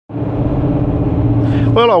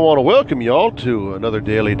Well, I want to welcome y'all to another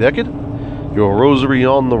Daily Decade, your rosary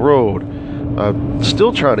on the road. I'm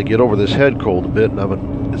still trying to get over this head cold a bit,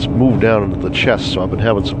 and it's moved down into the chest, so I've been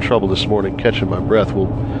having some trouble this morning catching my breath.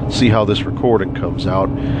 We'll see how this recording comes out.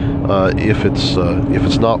 If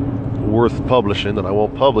it's not worth publishing, then I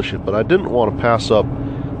won't publish it. But I didn't want to pass up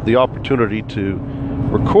the opportunity to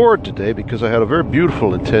record today because I had a very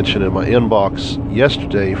beautiful intention in my inbox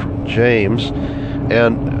yesterday from James.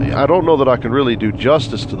 And I don't know that I can really do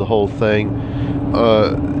justice to the whole thing,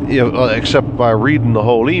 except by reading the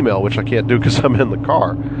whole email, which I can't do because I'm in the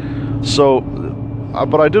car. So,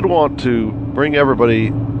 but I did want to bring him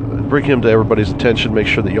to everybody's attention, make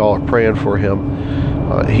sure that y'all are praying for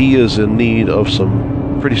him. He is in need of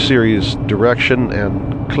some pretty serious direction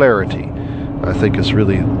and clarity. I think it's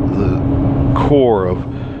really the core of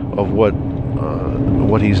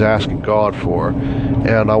what he's asking God for,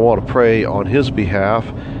 and I want to pray on his behalf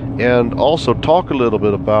and also talk a little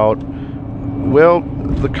bit about, well,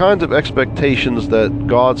 the kinds of expectations that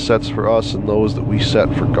God sets for us and those that we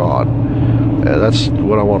set for God. And that's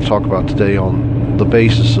what I want to talk about today on the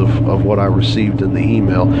basis of what I received in the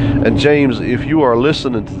email. And James, if you are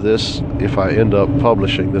listening to this, if I end up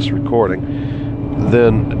publishing this recording,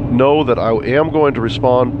 then know that I am going to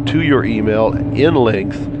respond to your email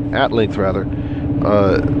at length rather.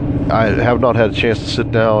 I have not had a chance to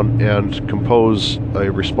sit down and compose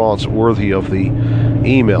a response worthy of the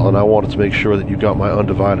email, and I wanted to make sure that you got my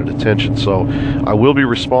undivided attention. So I will be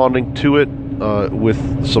responding to it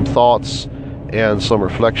with some thoughts and some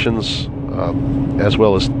reflections, as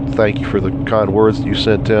well as thank you for the kind words that you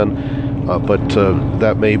sent in. But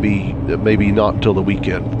that may be not until the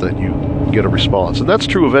weekend that you get a response. And that's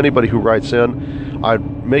true of anybody who writes in. I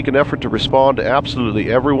make an effort to respond to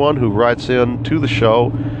absolutely everyone who writes in to the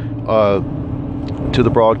show, to the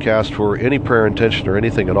broadcast for any prayer intention or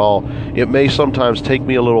anything at all. It may sometimes take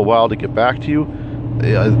me a little while to get back to you.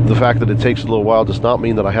 The fact that it takes a little while does not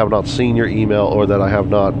mean that I have not seen your email or that I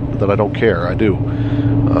don't care. I do.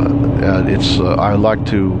 And I like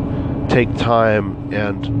to take time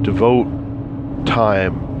and devote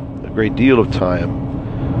time, a great deal of time,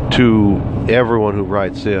 to everyone who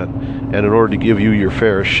writes in. And in order to give you your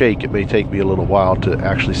fair shake, it may take me a little while to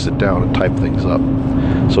actually sit down and type things up.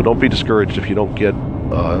 So don't be discouraged if you don't get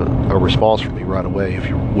a response from me right away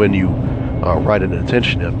when you write an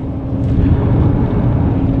intention in.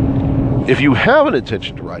 If you have an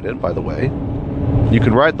intention to write in, by the way, you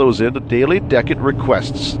can write those into Daily Decade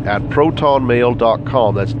Requests at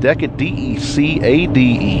protonmail.com. That's Decade,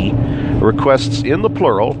 D-E-C-A-D-E, requests in the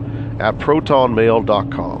plural at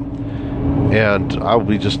protonmail.com. And I will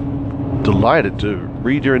be just delighted to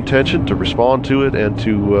read your intention, to respond to it, and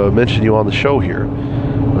to mention you on the show here.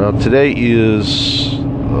 Today is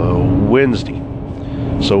Wednesday,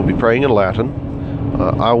 so we'll be praying in Latin.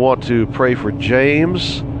 I want to pray for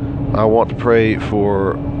James. I want to pray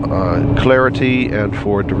for clarity and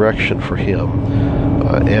for direction for him,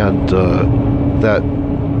 and that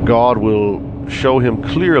God will show him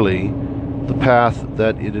clearly the path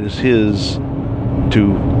that it is his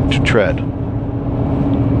to tread.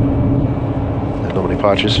 In nomine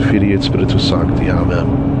Patris et Filii et Spiritus Sancti.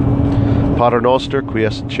 Amen. Pater noster, qui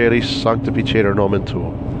es in celis, sanctificetur nomen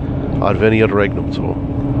tuum. Adveniat regnum tuum.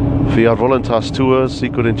 Fiat voluntas tua,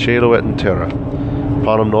 sicut in cielo et in terra.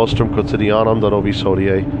 Panem nostrum quotidianum da nobis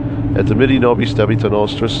hodie, et dimitti nobis debita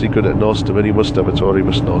nostra, sicut et nos dimittimus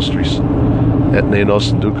debitoribus nostris. Et ne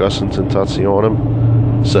nos inducas in tentationem,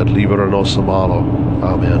 sed libera nos a malo.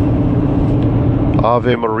 Amen.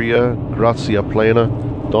 Ave Maria, gratia plena,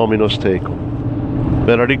 Dominus tecum.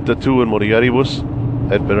 Benedicta tu in mulieribus,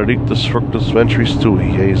 et benedictus fructus ventris tui,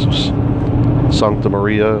 Iesus. Sancta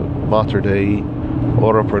Maria, Mater Dei,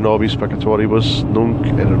 ora pro nobis peccatoribus, nunc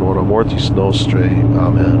et in hora mortis nostrae.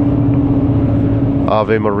 Amen.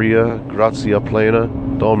 Ave Maria, gratia plena,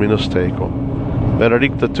 Dominus tecum.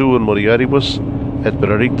 Benedicta tu in mulieribus, et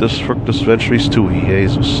benedictus fructus ventris tui,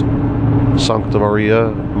 Iesus. Sancta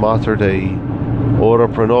Maria, Mater Dei, ora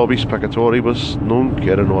pro nobis peccatoribus, nunc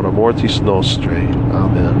et in hora mortis nostrae.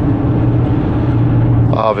 Amen.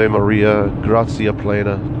 Ave Maria, gratia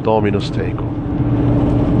plena, Dominus tecum.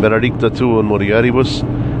 Benedicta tu in mulieribus,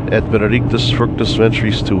 et benedictus fructus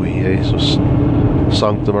ventris tui, Iesus.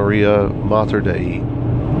 Sancta Maria, Mater Dei,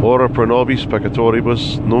 ora pro nobis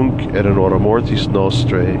peccatoribus, nunc et in hora mortis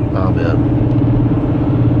nostrae. Amen.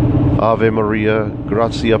 Ave Maria,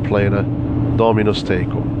 gratia plena, Dominus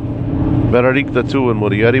tecum. Benedicta tu in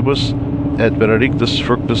mulieribus, et benedictus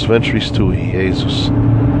fructus ventris tui, Iesus.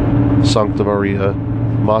 Sancta Maria,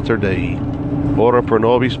 Mater Dei, ora pro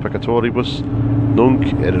nobis peccatoribus,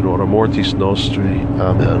 nunc et in hora mortis nostrae.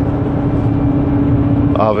 Amen.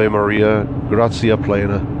 Ave Maria, gratia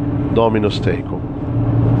plena, Dominus tecum.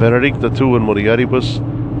 Benedicta tu in mulieribus,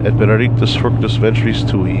 et benedictus fructus ventris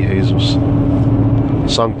tui, Iesus.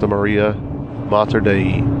 Sancta Maria, Mater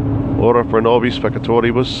Dei, ora pro nobis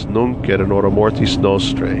peccatoribus, nunc et in hora mortis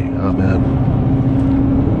nostrae. Amen.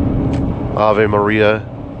 Ave Maria,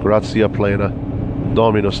 gratia plena,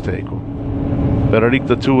 Dominus tecum.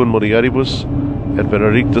 Benedicta tu in mulieribus, et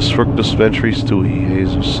benedictus fructus ventris tui,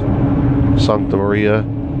 Iesus. Sancta Maria,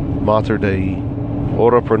 Mater Dei,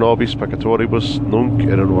 ora pro nobis peccatoribus, nunc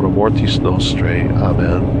et in hora mortis nostrae.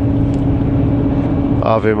 Amen.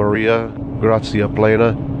 Ave Maria, gratia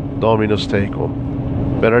plena, Dominus tecum.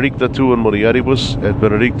 Benedicta tu in mulieribus, et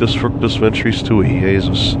benedictus fructus ventris tui,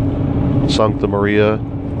 Iesus. Sancta Maria,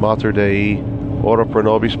 Mater Dei, ora pro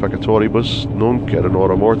nobis peccatoribus, nunc et in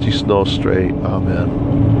hora mortis nostrae. Amen.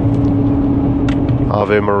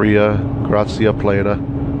 Ave Maria, gratia plena,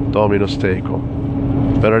 Dominus tecum.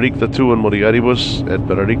 Benedicta tu in mulieribus, et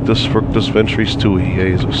benedictus fructus ventris tui,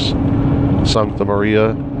 Iesus. Sancta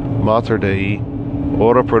Maria, Mater Dei,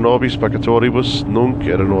 ora pro nobis peccatoribus, nunc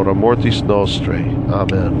et in hora mortis nostrae.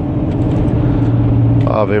 Amen.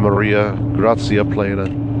 Ave Maria, gratia plena,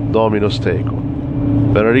 Dominus tecum.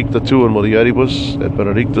 Benedicta tu in mulieribus, et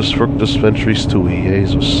benedictus fructus ventris tui,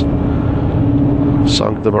 Iesus.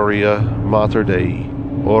 Sancta Maria, Mater Dei,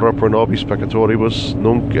 ora pro nobis peccatoribus,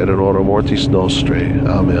 nunc et in hora mortis nostrae.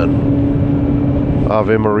 Amen.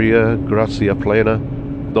 Ave Maria, gratia plena,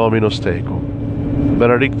 Dominus tecum.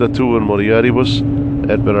 Benedicta tu in mulieribus,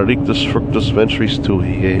 et benedictus fructus ventris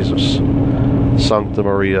tui, Iesus. Sancta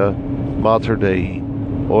Maria, Mater Dei,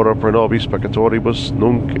 ora pro nobis peccatoribus,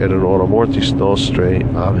 nunc et in hora mortis nostrae.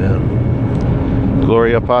 Amen.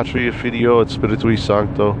 Gloria Patri et Filio et Spiritui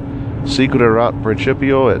Sancto, sic ut erat in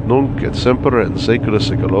principio et nunc et semper et in saecula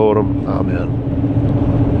saeculorum. Amen.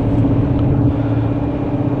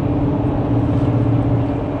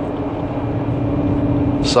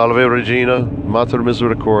 Salve Regina, Mater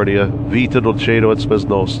Misericordia, vita dulcedo et spes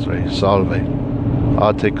nostrae. Salve.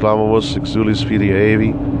 A te clamamus exulis Filii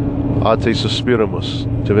Evi, a te suspiramus,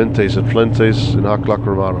 diventes et flentes in hac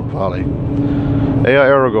lacrimarum vale. Ea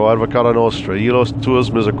ergo advocata nostra, illos tuas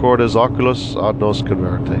misericordias oculos ad nos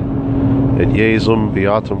converte. Et Iesum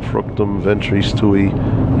beatum fructum ventris tui,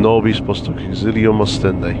 nobis post exilium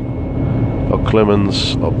ostende. O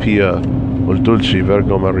clemens, o pia, o dulci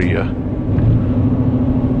Virgo Maria.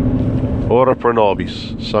 Ora pro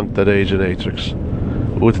nobis, Sancta Dei Genetrix,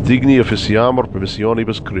 ut digni officiamur per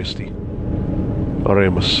missionibus Christi.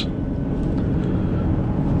 Oremus.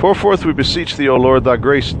 Pour forth, we beseech thee, O Lord, thy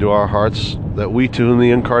grace into our hearts, that we, to whom the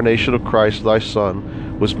incarnation of Christ, thy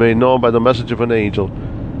Son, was made known by the message of an angel,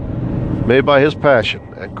 may by his passion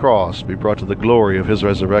and cross be brought to the glory of his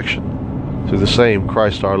resurrection, through the same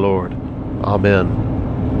Christ our Lord. Amen.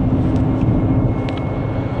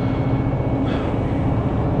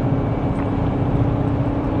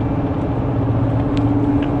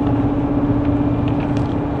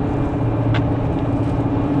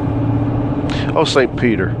 O St.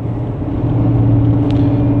 Peter,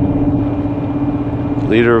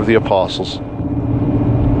 leader of the apostles,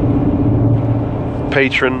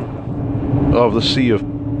 patron of the see of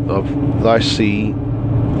thy see,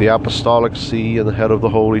 the apostolic see, and the head of the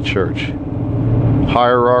Holy Church,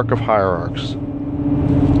 hierarch of hierarchs.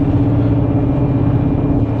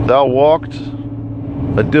 Thou walked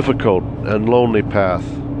a difficult and lonely path,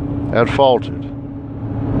 and faltered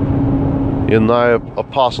in thy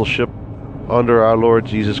apostleship under our Lord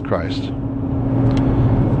Jesus Christ.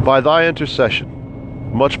 By thy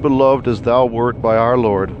intercession, much beloved as thou wert by our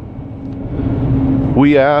Lord,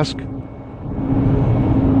 we ask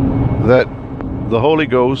that the Holy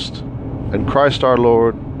Ghost and Christ our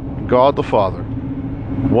Lord, God the Father,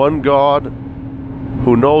 one God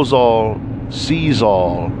who knows all, sees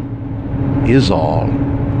all, is all,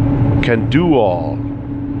 can do all,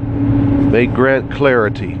 may grant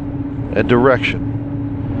clarity and direction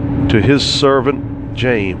to his servant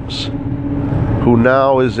James, who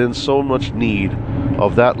now is in so much need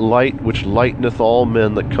of that light which lighteneth all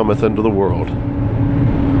men that cometh into the world.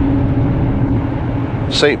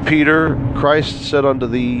 St. Peter, Christ said unto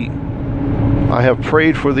thee, I have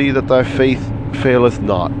prayed for thee that thy faith faileth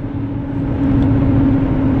not.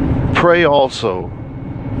 Pray also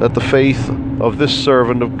that the faith of this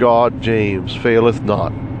servant of God, James, faileth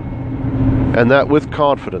not, and that with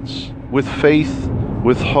confidence, with faith,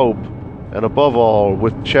 with hope, and above all,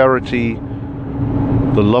 with charity,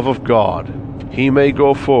 the love of God, he may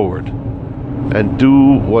go forward and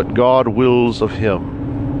do what God wills of him,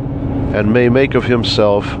 and may make of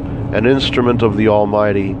himself an instrument of the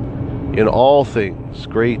Almighty in all things,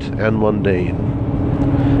 great and mundane,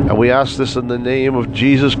 And we ask this in the name of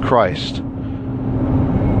Jesus Christ,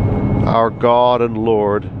 our God and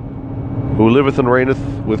Lord, who liveth and reigneth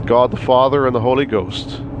with God the Father and the Holy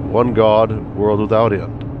Ghost, one God, world without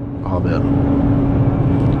end. Amen.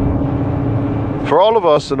 For all of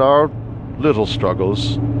us in our little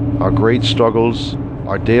struggles, our great struggles,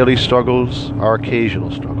 our daily struggles, our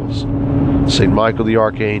occasional struggles, St. Michael the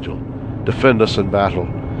Archangel, defend us in battle.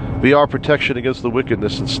 Be our protection against the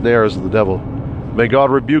wickedness and snares of the devil. May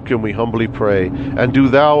God rebuke him, we humbly pray. And do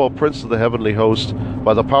thou, O Prince of the heavenly host,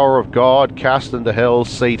 by the power of God, cast into hell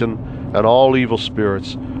Satan and all evil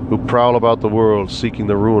spirits who prowl about the world, seeking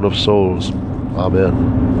the ruin of souls. Amen.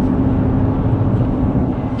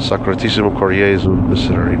 Sacratissimum Cor Jesu,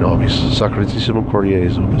 miserere nobis. Sacratissimum Cor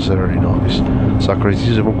Jesu, miserere nobis.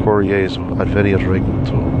 Sacratissimum Cor Jesu, adveniat regnum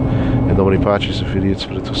tuum. In nomine Patris et Filii et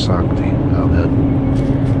Spiritus Sancti. Amen.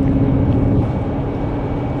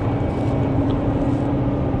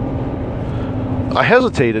 I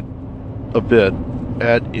hesitated a bit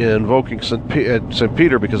at invoking St.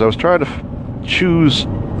 Peter because I was trying to choose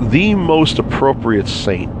the most appropriate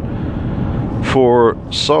saint for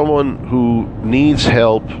someone who needs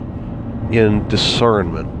help in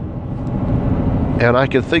discernment. And I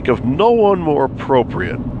can think of no one more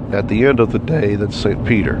appropriate at the end of the day than St.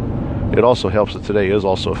 Peter. It also helps that today is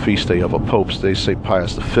also a feast day of a Pope's Day, St.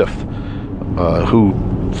 Pius V, who,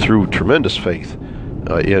 through tremendous faith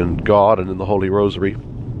in God and in the Holy Rosary,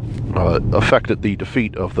 affected the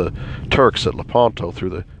defeat of the Turks at Lepanto through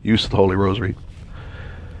the use of the Holy Rosary.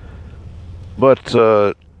 But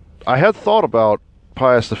I had thought about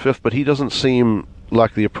Pius V, but he doesn't seem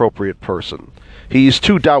like the appropriate person. He's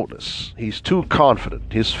too doubtless. He's too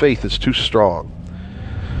confident. His faith is too strong.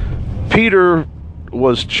 Peter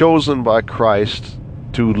was chosen by Christ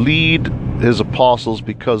to lead his apostles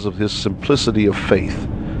because of his simplicity of faith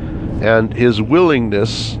and his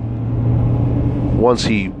willingness, once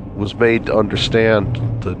he was made to understand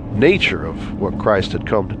the nature of what Christ had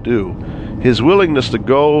come to do, his willingness to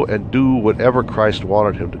go and do whatever Christ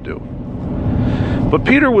wanted him to do. But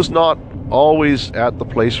Peter was not always at the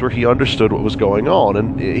place where he understood what was going on.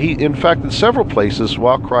 And he, in fact, in several places,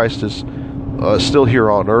 while Christ is still here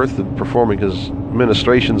on earth and performing his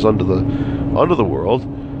ministrations unto the world,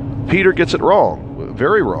 Peter gets it wrong,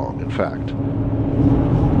 very wrong, in fact.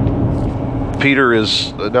 Peter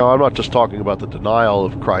is, now I'm not just talking about the denial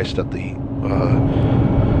of Christ at the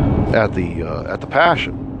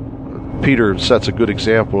Passion. Peter sets a good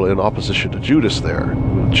example in opposition to Judas there.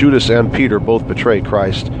 Judas and Peter both betray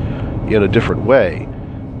Christ in a different way,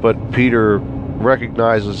 but Peter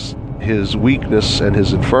recognizes his weakness and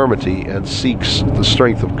his infirmity and seeks the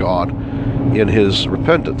strength of God in his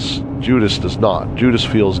repentance. Judas does not. Judas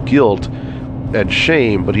feels guilt and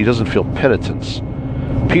shame, but he doesn't feel penitence.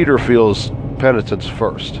 Peter feels penitence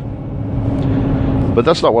first. But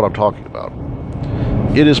that's not what I'm talking about.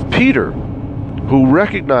 It is Peter who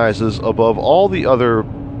recognizes above all the other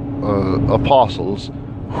apostles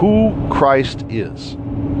who Christ is.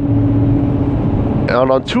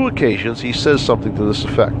 And on two occasions he says something to this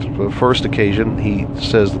effect. For the first occasion he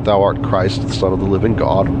says that thou art Christ, the Son of the living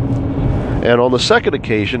God. And on the second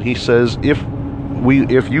occasion he says, if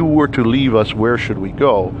you were to leave us, where should we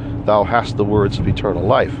go? Thou hast the words of eternal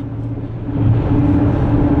life.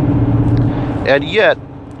 And yet,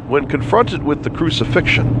 when confronted with the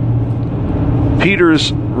crucifixion,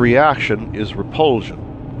 Peter's reaction is revulsion.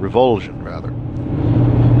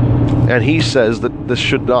 And he says that this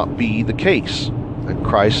should not be the case. And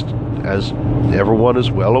Christ, as everyone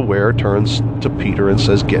is well aware, turns to Peter and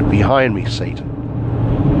says, "Get behind me, Satan."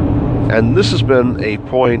 And this has been a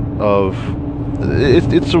point of,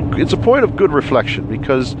 it's a point of good reflection,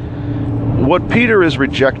 because what Peter is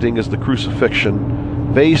rejecting is the crucifixion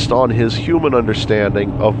based on his human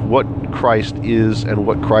understanding of what Christ is and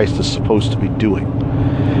what Christ is supposed to be doing.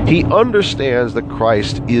 He understands that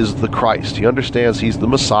Christ is the Christ. He understands he's the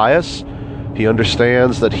Messiah. He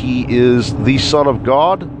understands that he is the Son of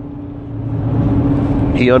God.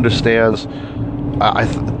 He understands,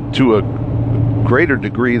 to a greater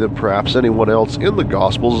degree than perhaps anyone else in the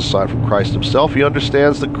Gospels, aside from Christ himself, he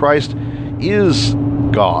understands that Christ is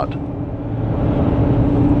God.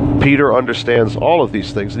 Peter understands all of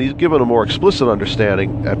these things, and he's given a more explicit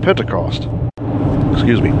understanding at Pentecost.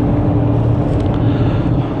 Excuse me.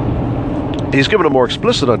 He's given a more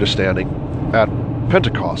explicit understanding at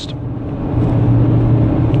Pentecost.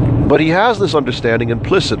 But he has this understanding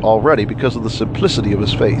implicit already because of the simplicity of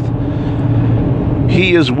his faith.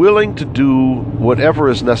 He is willing to do whatever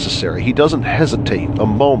is necessary. He doesn't hesitate a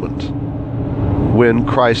moment when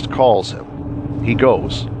Christ calls him. He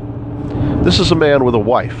goes. This is a man with a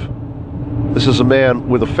wife. This is a man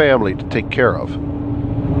with a family to take care of.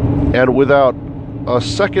 And without a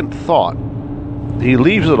second thought, he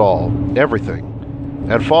leaves it all, everything,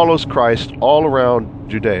 and follows Christ all around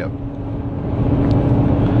Judea,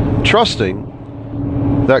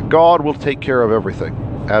 trusting that God will take care of everything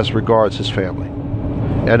as regards his family.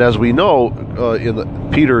 And as we know,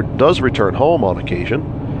 Peter does return home on occasion,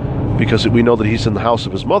 because we know that he's in the house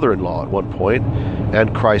of his mother-in-law at one point,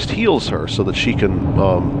 and Christ heals her so that she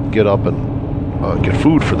can get up and get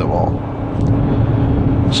food for them all.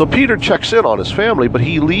 So Peter checks in on his family, but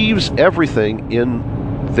he leaves everything in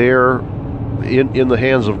the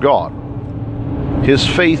hands of God. His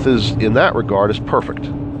faith is, in that regard, is perfect,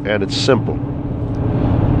 and it's simple.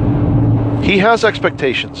 He has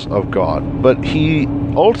expectations of God, but he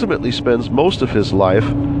ultimately spends most of his life,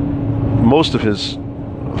 most of his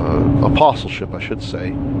apostleship, I should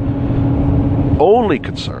say, solely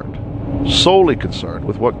concerned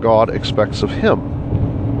with what God expects of him.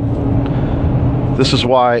 This is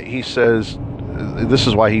why he says, this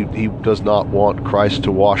is why he does not want Christ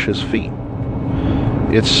to wash his feet.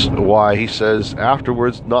 It's why he says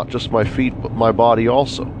afterwards, not just my feet, but my body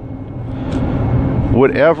also.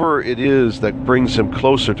 Whatever it is that brings him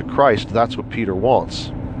closer to Christ, that's what Peter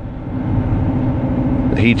wants.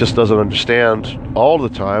 He just doesn't understand all the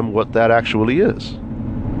time what that actually is.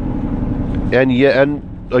 And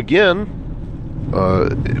again,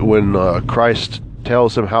 when Christ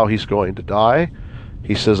tells him how he's going to die,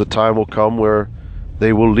 he says a time will come where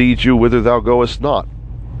they will lead you whither thou goest not.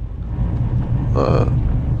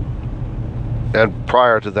 And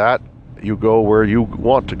prior to that, you go where you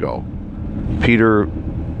want to go. Peter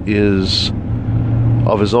is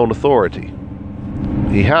of his own authority.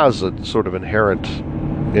 He has a sort of inherent,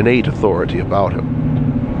 innate authority about him.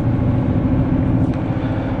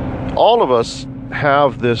 All of us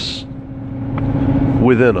have this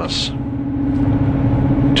within us,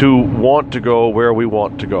 to want to go where we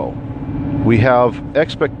want to go. We have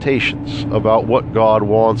expectations about what God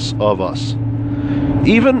wants of us.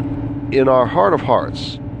 Even in our heart of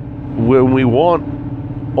hearts, when we want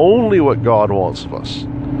only what God wants of us,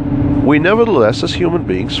 we nevertheless, as human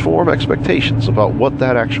beings, form expectations about what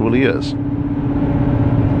that actually is.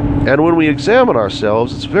 And when we examine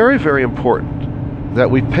ourselves, it's very, very important that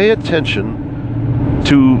we pay attention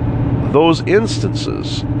to those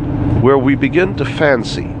instances where we begin to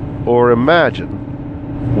fancy or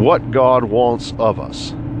imagine what God wants of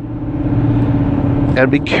us. And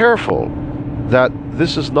be careful that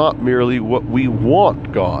this is not merely what we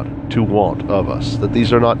want God to want of us, that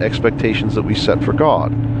these are not expectations that we set for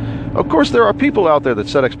God. Of course, there are people out there that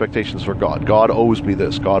set expectations for God. God owes me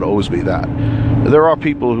this, God owes me that. There are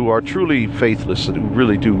people who are truly faithless and who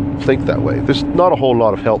really do think that way. There's not a whole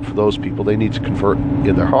lot of help for those people. They need to convert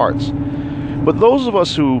in their hearts. But those of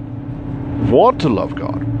us who want to love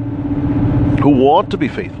God, who want to be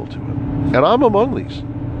faithful to him, and I'm among these,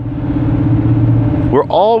 we're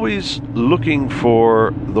always looking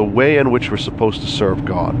for the way in which we're supposed to serve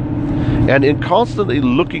God. And in constantly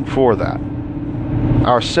looking for that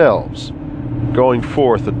ourselves, going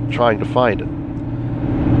forth and trying to find it,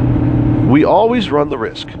 we always run the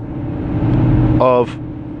risk of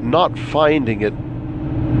not finding it,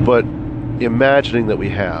 but imagining that we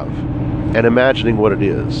have, and imagining what it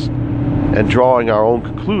is, and drawing our own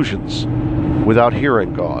conclusions without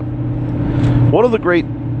hearing God. One of the great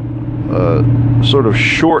sort of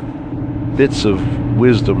short bits of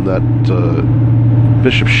wisdom that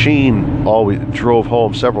Bishop Sheen always drove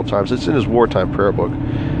home several times, it's in his wartime prayer book,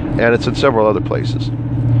 and it's in several other places,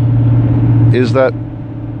 is that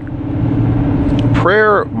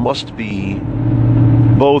prayer must be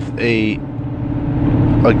both a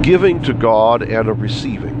giving to God and a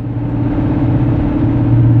receiving.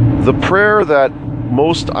 The prayer that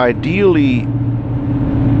most ideally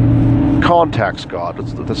contacts God,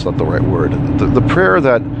 that's not the right word, the prayer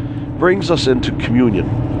that brings us into communion,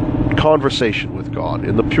 conversation with God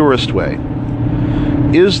in the purest way,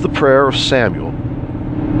 is the prayer of Samuel,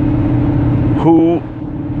 who,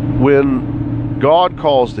 when God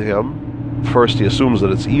calls to him, first he assumes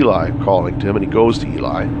that it's Eli calling to him, and he goes to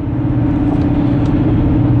Eli.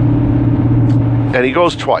 And he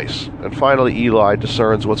goes twice, and finally Eli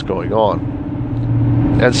discerns what's going on.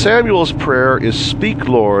 And Samuel's prayer is, "Speak,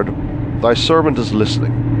 Lord, thy servant is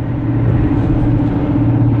listening."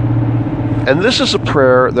 And this is a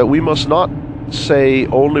prayer that we must not say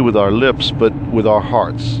only with our lips, but with our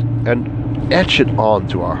hearts, and etch it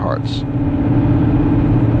onto our hearts.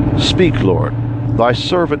 "Speak, Lord, thy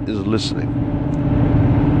servant is listening."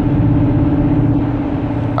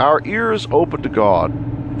 Our ears open to God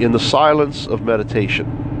in the silence of meditation,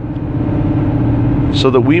 so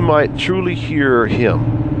that we might truly hear Him.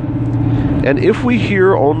 And if we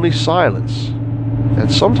hear only silence,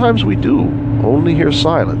 and sometimes we do only hear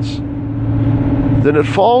silence, then it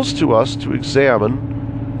falls to us to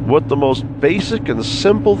examine what the most basic and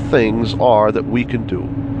simple things are that we can do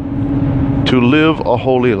to live a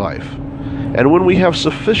holy life. And when we have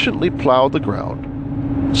sufficiently plowed the ground,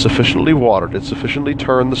 sufficiently watered it, sufficiently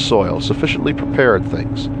turned the soil, sufficiently prepared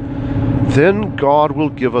things, then God will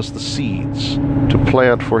give us the seeds to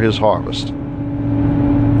plant for His harvest.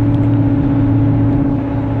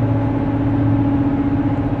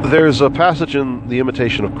 There's a passage in The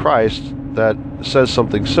Imitation of Christ that says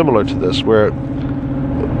something similar to this, where,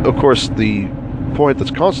 of course, the point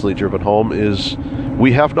that's constantly driven home is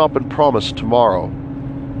we have not been promised tomorrow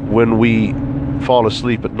when we fall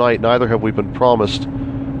asleep at night, neither have we been promised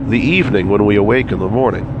the evening when we awake in the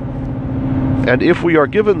morning. And if we are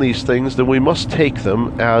given these things, then we must take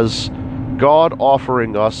them as God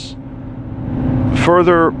offering us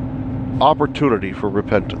further opportunity for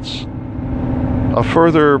repentance, a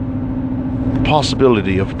further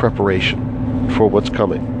possibility of preparation for what's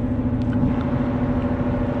coming.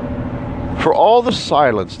 For all the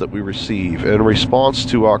silence that we receive in response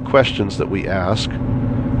to our questions that we ask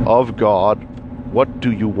of God, what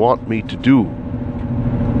do you want me to do?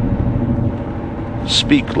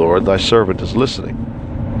 Speak, Lord, thy servant is listening.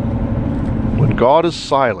 When God is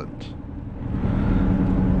silent,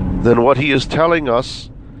 then what He is telling us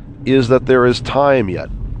is that there is time yet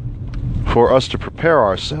for us to prepare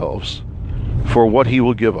ourselves for what He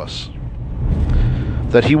will give us.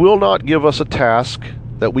 That He will not give us a task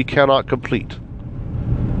that we cannot complete.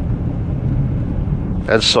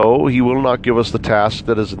 And so He will not give us the task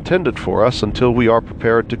that is intended for us until we are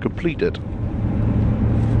prepared to complete it.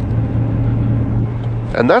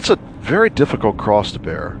 And that's a very difficult cross to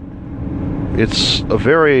bear. It's a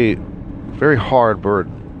very, very hard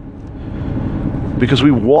burden. Because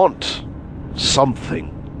we want something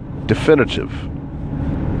definitive.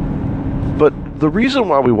 But the reason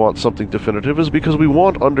why we want something definitive is because we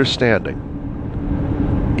want understanding.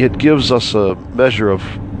 It gives us a measure of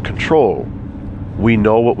control. We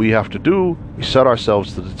know what we have to do. We set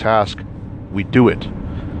ourselves to the task. We do it.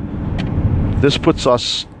 This puts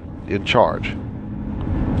us in charge.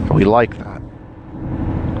 And we like that.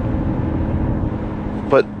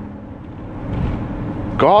 But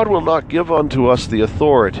God will not give unto us the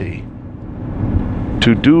authority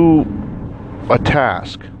to do a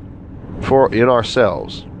task in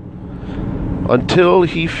ourselves until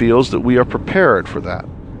He feels that we are prepared for that.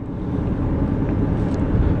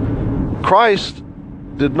 Christ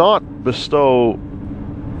did not bestow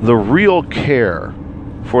the real care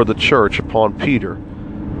for the church upon Peter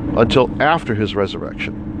until after His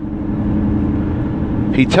resurrection.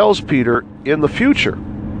 He tells Peter, in the future,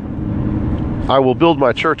 I will build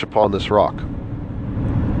my church upon this rock.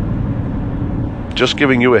 Just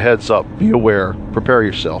giving you a heads up. Be aware. Prepare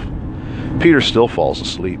yourself. Peter still falls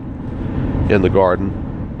asleep in the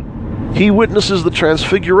garden. He witnesses the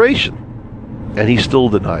transfiguration, and he still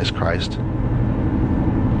denies Christ.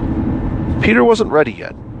 Peter wasn't ready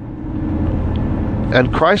yet.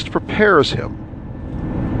 And Christ prepares him.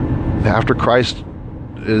 After Christ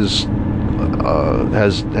has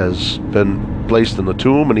been placed in the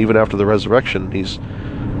tomb, and even after the resurrection, he's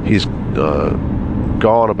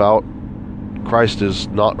gone about. Christ is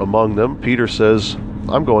not among them. Peter says,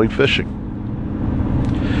 I'm going fishing.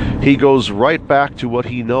 He goes right back to what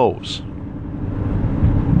he knows,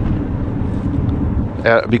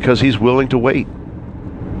 because he's willing to wait.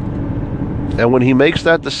 And when he makes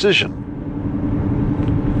that decision,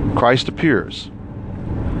 Christ appears.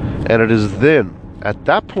 And it is then, at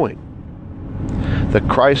that point, that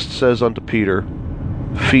Christ says unto Peter,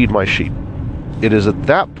 feed my sheep. It is at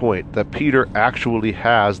that point that Peter actually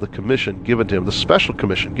has the commission given to him, the special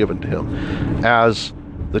commission given to him, as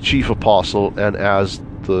the chief apostle and as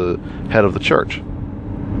the head of the church.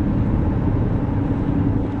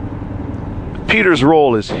 Peter's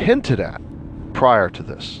role is hinted at prior to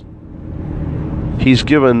this.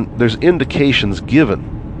 There's indications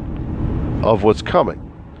given of what's coming.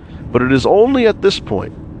 But it is only at this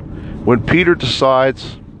point when Peter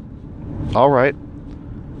decides, all right,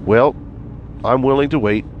 well, I'm willing to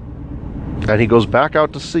wait, and he goes back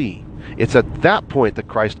out to sea. It's at that point that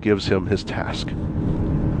Christ gives him his task.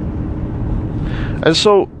 And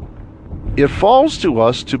so it falls to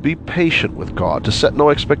us to be patient with God, to set no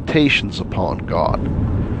expectations upon God,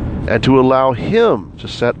 and to allow Him to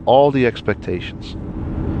set all the expectations.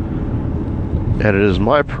 And it is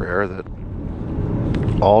my prayer that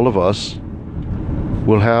all of us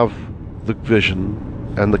will have the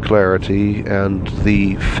vision and the clarity and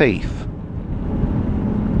the faith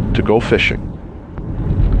to go fishing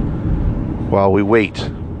while we wait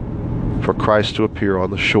for Christ to appear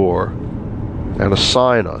on the shore and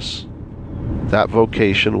assign us that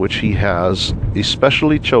vocation which He has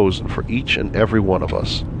especially chosen for each and every one of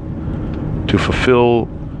us to fulfill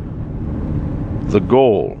the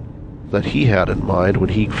goal that He had in mind when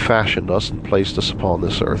He fashioned us and placed us upon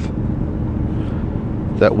this earth,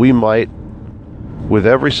 that we might, with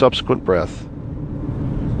every subsequent breath,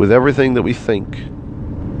 with everything that we think,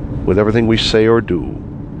 with everything we say or do,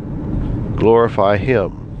 glorify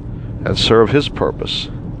Him and serve His purpose.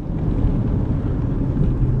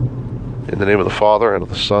 In the name of the Father, and of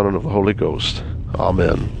the Son, and of the Holy Ghost.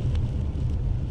 Amen.